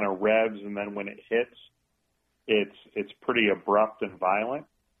 shoe it kind of revs, and then when it hits, it's pretty abrupt and violent.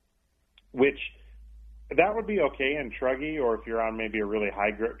 Which that would be okay in truggy, or if you're on maybe a really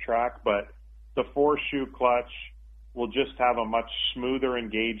high grip track, but the 4 shoe clutch will just have a much smoother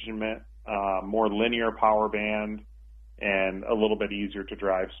engagement, more linear power band, and a little bit easier to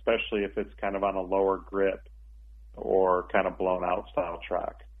drive, especially if it's kind of on a lower grip or kind of blown out style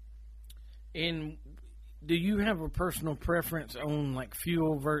track. And do you have a personal preference on like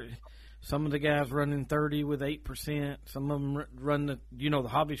fuel? Some of the guys running 30 with 8%. Some of them run the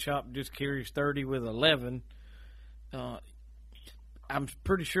hobby shop just carries 30 with 11. I'm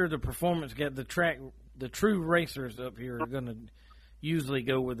pretty sure the performance guy, the true racers up here are going to usually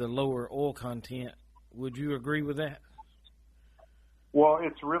go with the lower oil content. Would you agree with that? Well,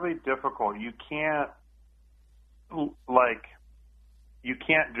 it's really difficult. You can't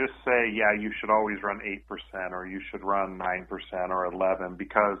just say, yeah, you should always run 8% or you should run 9% or 11,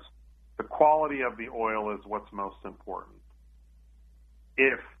 because the quality of the oil is what's most important.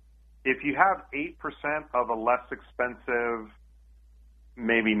 If you have 8% of a less expensive,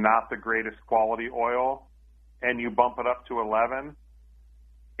 maybe not the greatest quality oil, and you bump it up to 11,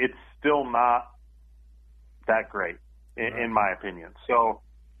 it's still not that great, in my opinion. So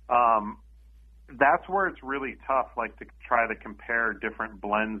that's where it's really tough, like to try to compare different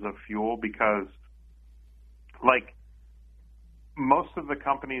blends of fuel, because like most of the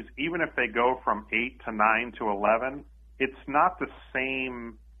companies, even if they go from 8 to 9 to 11, it's not the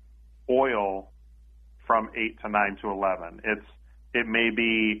same oil from 8 to 9 to 11. It may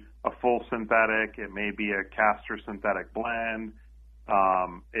be a full synthetic, it may be a castor synthetic blend,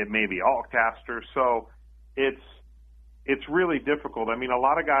 it may be alt castor. So it's really difficult. I mean, a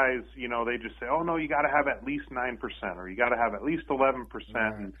lot of guys, they just say, oh no, you got to have at least 9% or you got to have at least 11%.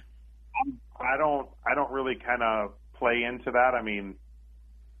 Right. And I don't really kind of play into that. I mean,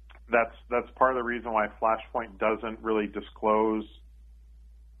 that's part of the reason why Flashpoint doesn't really disclose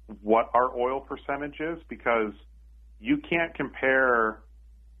what our oil percentage is, because you can't compare.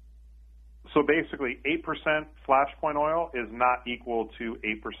 So basically 8% Flashpoint oil is not equal to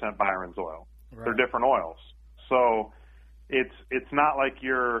 8% Byron's oil. Right. They're different oils. So it's not like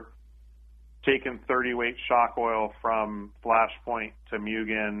you're taking 30 weight shock oil from Flashpoint to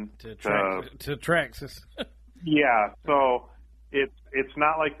Mugen to Traxxas. Yeah, so it's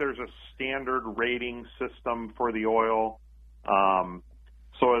not like there's a standard rating system for the oil.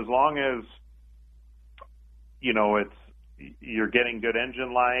 So as long as you're getting good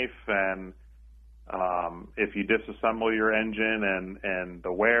engine life, and if you disassemble your engine and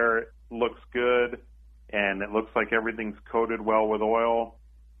the wear looks good and it looks like everything's coated well with oil,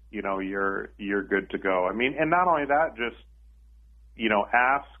 you're good to go. I mean, and not only that, just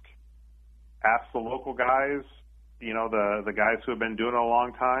ask the local guys, the guys who have been doing it a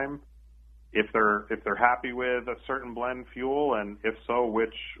long time, if they're happy with a certain blend fuel, and if so,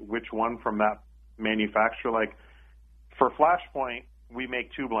 which one from that manufacturer. Like for Flashpoint, we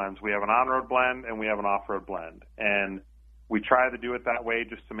make 2 blends. We have an on-road blend and we have an off-road blend, and we try to do it that way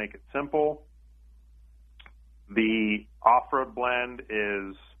just to make it simple. The off-road blend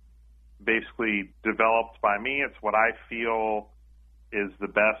is basically developed by me. It's what I feel is the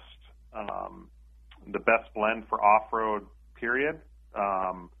best blend for off-road, period.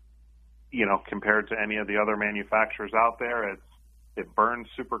 Compared to any of the other manufacturers out there, it burns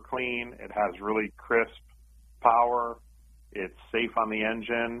super clean. It has really crisp power. It's safe on the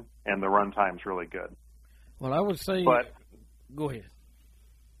engine, and the runtime's really good. Well, I would say, go ahead.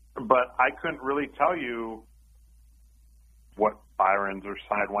 But I couldn't really tell you what Byron's or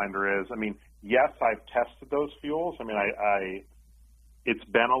Sidewinder is. I mean, yes, I've tested those fuels. I mean, it's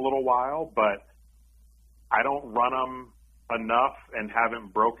been a little while, but I don't run them enough and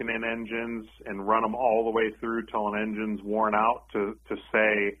haven't broken in engines and run them all the way through till an engine's worn out to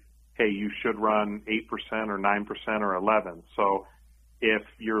say, hey, you should run 8% or 9% or 11. So if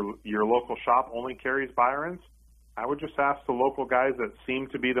your local shop only carries Byron's, I would just ask the local guys that seem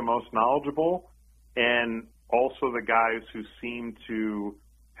to be the most knowledgeable, and also the guys who seem to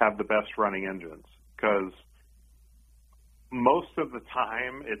have the best running engines. Because most of the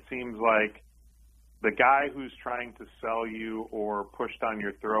time, it seems like the guy who's trying to sell you or push down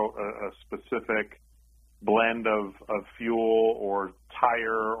your throat a specific blend of fuel or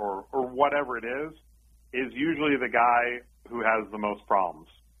tire or whatever it is usually the guy who has the most problems.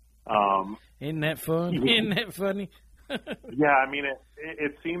 Isn't that fun? Isn't that funny? Yeah, I mean,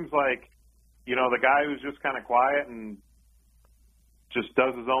 it seems like, the guy who's just kind of quiet and just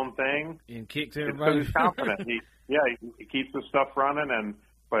does his own thing and kicks everybody. He's confident. He keeps the stuff running,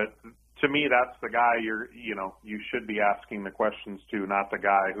 but to me, that's the guy you should be asking the questions to, not the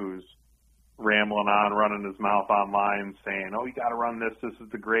guy who's rambling on, running his mouth online, saying, "Oh, you got to run this. This is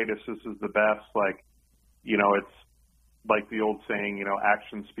the greatest. This is the best." Like, it's like the old saying,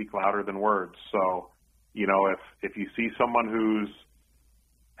 actions speak louder than words. So, if you see someone who's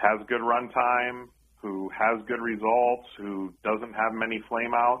has good run time, who has good results, who doesn't have many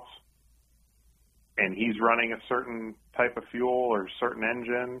flameouts, and he's running a certain type of fuel or certain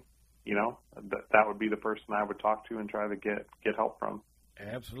engine, that would be the person I would talk to and try to get help from.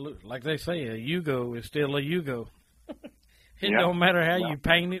 Absolutely. Like they say, a Yugo is still a Yugo. It don't matter how you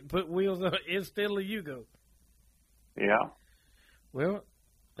paint it, put wheels on it, it's still a Yugo. Yeah. Well,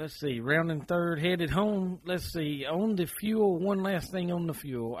 let's see. Rounding third, headed home. Let's see. On the fuel, one last thing on the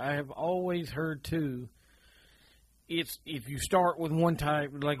fuel. I have always heard, too, it's if you start with one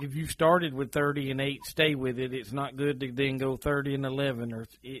type, like if you started with 30 and 8, stay with it. It's not good to then go 30 and 11. Or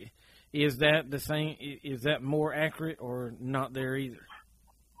is that the same? Is that more accurate or not there either?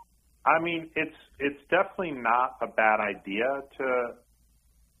 I mean, it's definitely not a bad idea to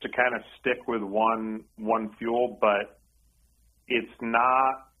kind of stick with one fuel, but it's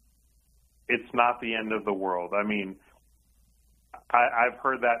not the end of the world. I mean, I've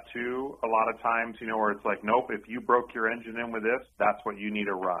heard that too a lot of times, where it's like, nope, if you broke your engine in with this, that's what you need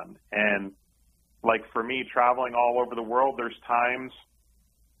to run. And like for me, traveling all over the world, there's times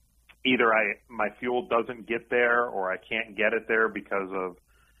either my fuel doesn't get there or I can't get it there because of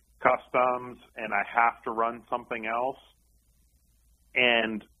customs and I have to run something else,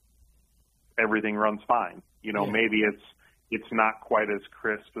 and everything runs fine. Maybe it's not quite as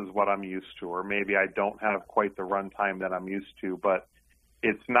crisp as what I'm used to, or maybe I don't have quite the runtime that I'm used to, but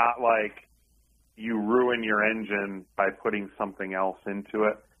it's not like you ruin your engine by putting something else into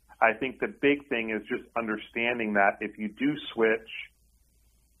it. I think the big thing is just understanding that if you do switch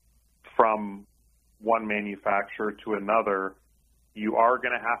from one manufacturer to another, you are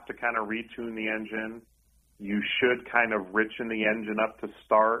going to have to kind of retune the engine. You should kind of richen the engine up to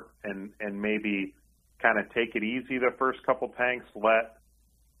start and maybe kind of take it easy the first couple tanks, let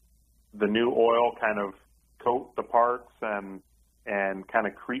the new oil kind of coat the parts and kind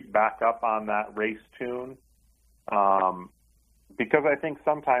of creep back up on that race tune. Because I think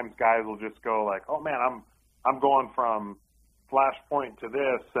sometimes guys will just go like, oh man, I'm going from Flashpoint to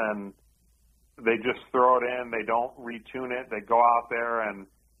this, and they just throw it in, they don't retune it, they go out there and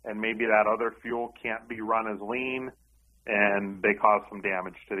maybe that other fuel can't be run as lean, and they cause some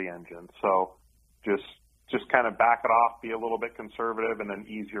damage to the engine. So just kind of back it off, be a little bit conservative, and then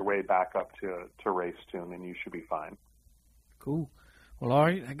ease your way back up to race tune, and you should be fine. Cool. Well, all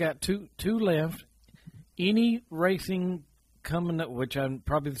right, I got two left. Any racing coming up, which I'm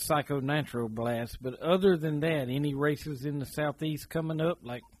probably the Psycho Nitro Blast, but other than that, any races in the Southeast coming up,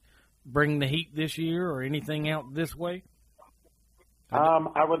 like Bring the Heat this year or anything out this way?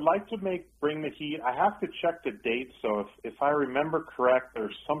 I would like to Bring the Heat. I have to check the dates, so if I remember correct,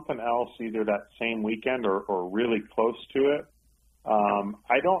 there's something else either that same weekend or really close to it.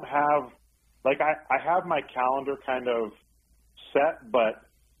 I don't have, I have my calendar kind of set, but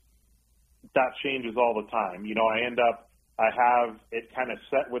that changes all the time. I have it kind of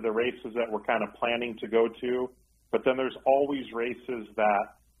set with the races that we're kind of planning to go to, but then there's always races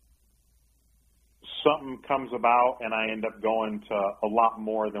that something comes about and I end up going to a lot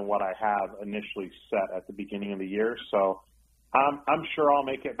more than what I have initially set at the beginning of the year. So I'm sure I'll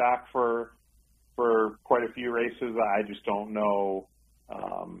make it back for quite a few races. I just don't know,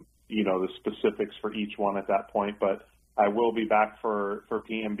 the specifics for each one at that point, but I will be back for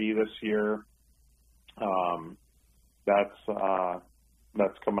PMB this year.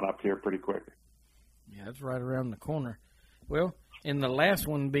 That's coming up here pretty quick. Yeah, that's right around the corner. Well, in the last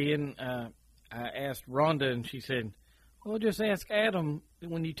one being, I asked Rhonda, and she said, well, just ask Adam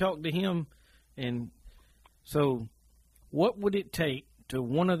when you talk to him. And so what would it take to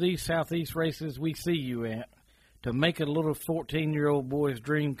one of these Southeast races we see you at to make a little 14-year-old boy's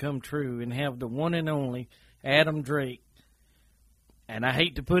dream come true and have the one and only Adam Drake. And I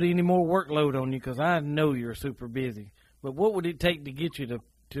hate to put any more workload on you because I know you're super busy. But what would it take to get you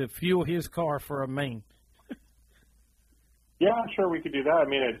to fuel his car for a main? Yeah, sure, we could do that. I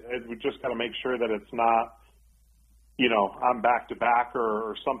mean, we just got to make sure that it's not, I'm back to back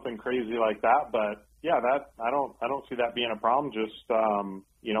or something crazy like that. But yeah, I don't see that being a problem. Just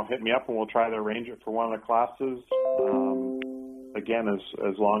hit me up and we'll try to arrange it for one of the classes. Again,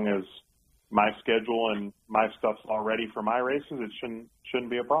 as long as my schedule and my stuff's all ready for my races, it shouldn't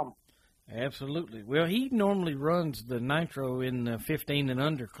be a problem. Absolutely. Well, he normally runs the nitro in the 15 and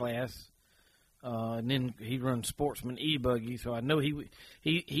under class, and then he runs Sportsman e-buggy. So I know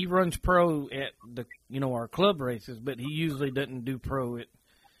he runs pro at the our club races, but he usually doesn't do pro at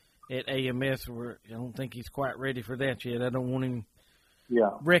AMS. Where I don't think he's quite ready for that yet. I don't want him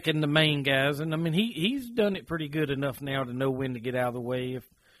wrecking the main guys. And I mean he's done it pretty good enough now to know when to get out of the way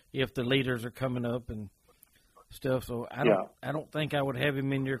if the leaders are coming up and stuff. So I don't think I would have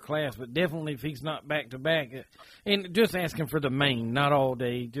him in your class, but definitely if he's not back to back, and just asking for the main, not all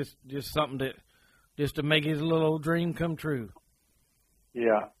day, just something just to make his little old dream come true.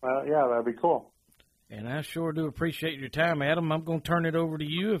 Yeah, that'd be cool. And I sure do appreciate your time, Adam. I'm going to turn it over to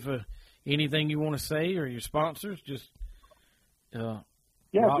you if anything you want to say or your sponsors. Just thanks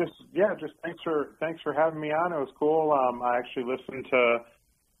for having me on. It was cool. I actually listened to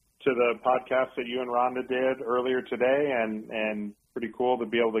the podcast that you and Rhonda did earlier today, and pretty cool to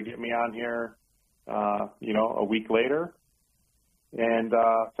be able to get me on here, a week later. And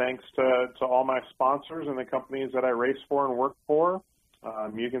thanks to all my sponsors and the companies that I race for and work for,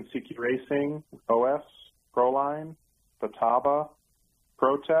 Mugen CQ Racing, OS, Proline, Bataba,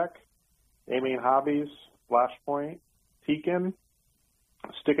 ProTech, Amy and Hobbies, Flashpoint, Tekin,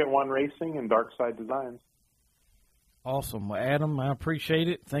 Stick It One Racing, and Darkside Designs. Awesome. Well, Adam, I appreciate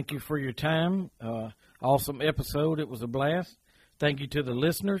it. Thank you for your time. Awesome episode. It was a blast. Thank you to the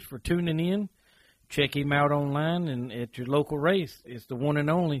listeners for tuning in. Check him out online and at your local race. It's the one and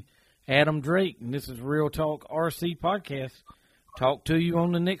only Adam Drake, and this is Real Talk RC Podcast. Talk to you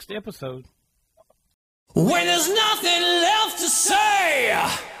on the next episode. When there's nothing left to say,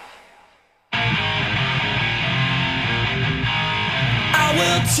 I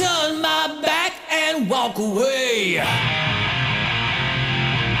will turn my back and walk away.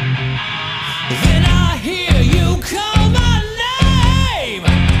 Then I hear you call my name.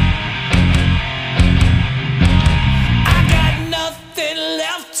 I got nothing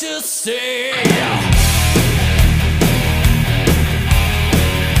left to say.